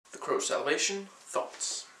The Crow's Salvation,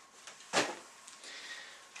 thoughts.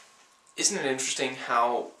 Isn't it interesting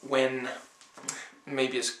how when,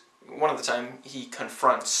 maybe as one of the time he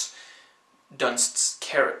confronts Dunst's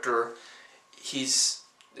character, he's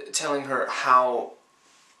telling her how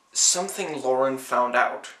something Lauren found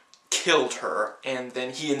out killed her, and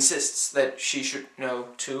then he insists that she should know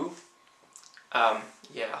too.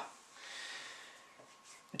 Yeah.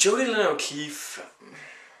 Jodie Lynn O'Keefe,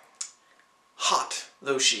 hot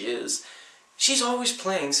though she is, she's always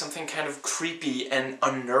playing something kind of creepy and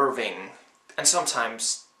unnerving, and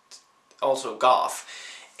sometimes also goth.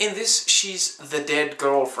 In this, she's the dead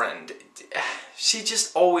girlfriend. She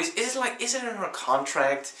just always, is it in her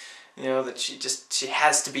contract, you know, that she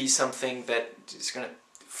has to be something that is gonna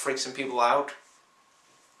freak some people out?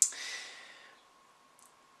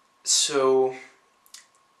 So,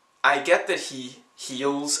 I get that he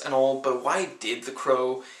heals and all, but why did the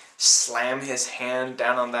Crow slam his hand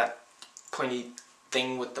down on that pointy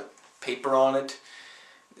thing with the paper on it?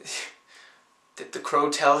 Did the Crow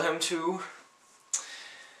tell him to?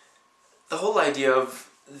 The whole idea of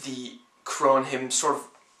the Crow and him sort of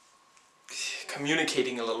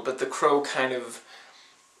communicating a little bit, the Crow kind of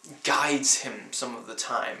guides him some of the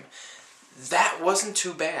time. That wasn't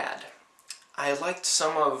too bad. I liked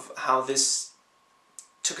some of how this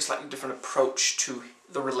took a slightly different approach to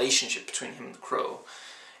the relationship between him and the Crow.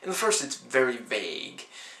 In the first, it's very vague.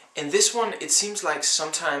 In this one, it seems like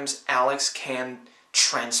sometimes Alex can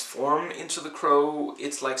transform into the Crow.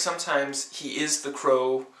 It's like sometimes he is the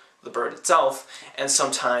Crow, the bird itself, and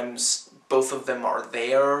sometimes both of them are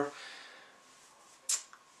there.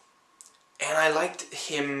 And I liked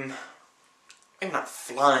him, maybe not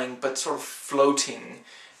flying, but sort of floating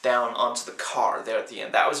down onto the car there at the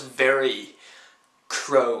end. That was very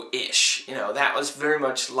Crow-ish, you know, that was very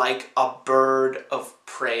much like a bird of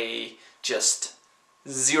prey just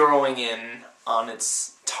zeroing in on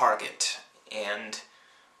its target, and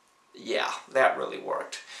yeah, that really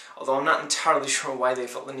worked. Although I'm not entirely sure why they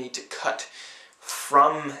felt the need to cut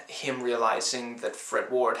from him realizing that Fred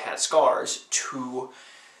Ward had scars to,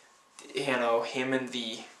 you know, him in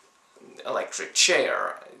the electric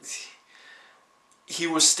chair. He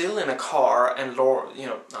was still in a car, and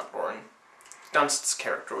not Lauren, Dunst's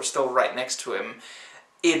character was still right next to him.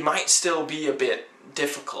 It might still be a bit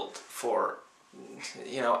difficult for,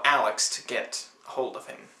 you know, Alex to get hold of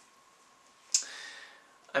him.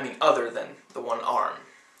 I mean, other than the one arm.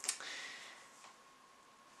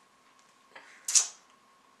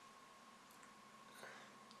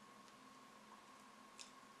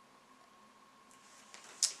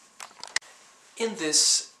 In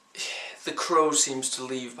this, the Crow seems to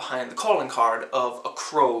leave behind the calling card of a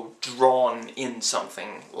crow drawn in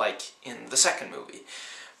something, like in the second movie.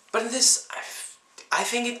 But in this, I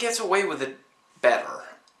think it gets away with it better.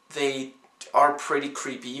 They are pretty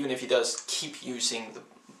creepy, even if he does keep using the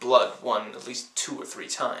blood one at least 2 or 3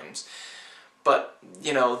 times. But,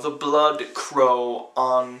 you know, the blood crow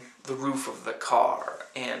on the roof of the car,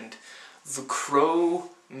 and the crow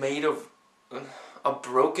made of a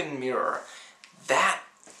broken mirror, that,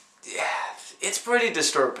 yeah, it's pretty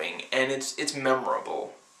disturbing, and it's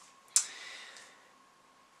memorable.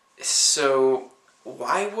 So,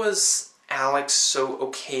 why was Alex so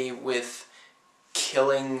okay with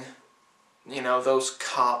killing, you know, those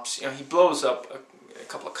cops? You know, he blows up a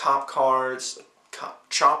couple of cop cars, a cop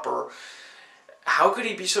chopper. How could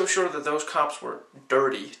he be so sure that those cops were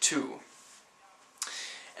dirty, too?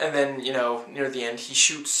 And then, you know, near the end, he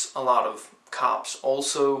shoots a lot of cops.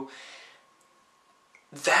 Also,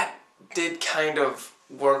 that did kind of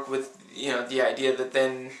work with, you know, the idea that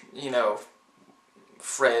then, you know,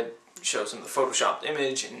 Fred shows him the photoshopped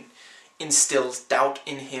image and instills doubt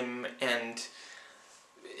in him, and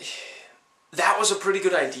that was a pretty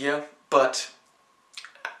good idea, but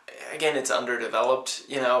again, it's underdeveloped.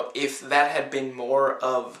 You know, if that had been more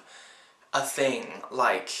of a thing,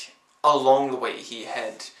 like along the way he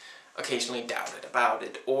had occasionally doubted about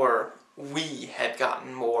it, or we had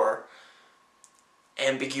gotten more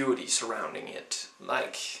ambiguity surrounding it,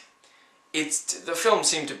 like, the film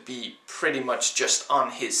seemed to be pretty much just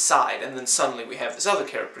on his side, and then suddenly we have this other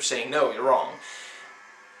character saying, no, you're wrong.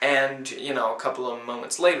 And, you know, a couple of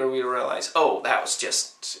moments later we realize, oh, that was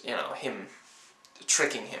just, you know, him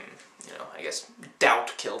tricking him. You know, I guess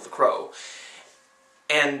doubt killed the crow.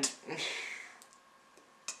 And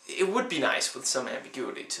it would be nice with some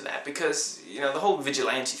ambiguity to that, because, you know, the whole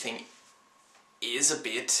vigilante thing is a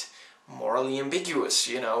bit morally ambiguous,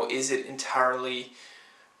 you know. Is it entirely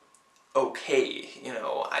okay? You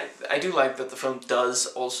know, I do like that the film does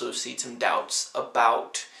also see some doubts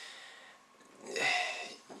about,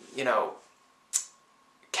 you know,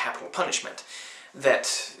 capital punishment.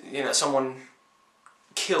 That, you know, someone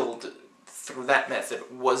killed through that method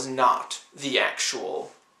was not the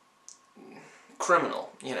actual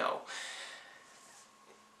criminal, you know.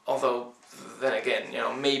 Although, then again, you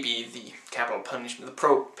know, maybe the capital punishment, the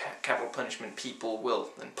pro-capital punishment people will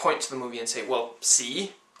then point to the movie and say, well,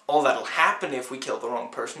 see, all that'll happen if we kill the wrong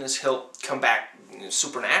person is he'll come back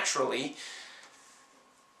supernaturally.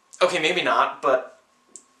 Okay, maybe not, but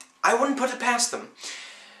I wouldn't put it past them.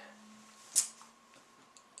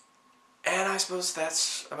 And I suppose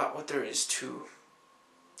that's about what there is to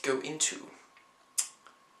go into.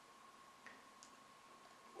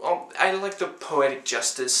 Well, I like the poetic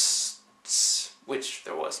justice, which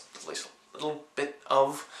there was at least a little bit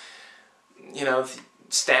of. You know,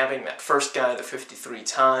 stabbing that first guy the 53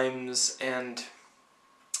 times, and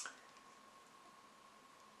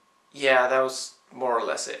yeah, that was more or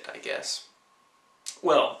less it, I guess.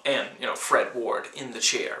 Well, and, you know, Fred Ward in the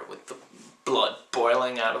chair with the blood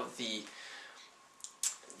boiling out of the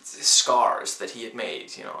scars that he had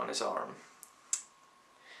made, you know, on his arm.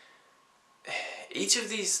 Each of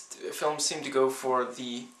these films seem to go for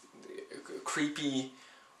the creepy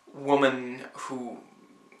woman who,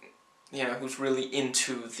 you know, who's really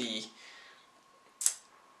into the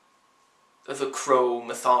crow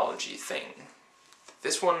mythology thing.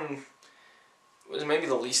 This one was maybe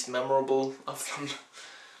the least memorable of them.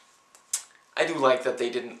 I do like that they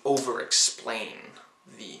didn't over-explain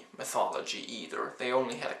the mythology either. They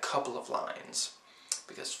only had a couple of lines,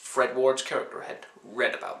 because Fred Ward's character had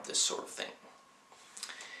read about this sort of thing.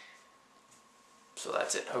 So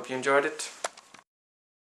that's it. Hope you enjoyed it.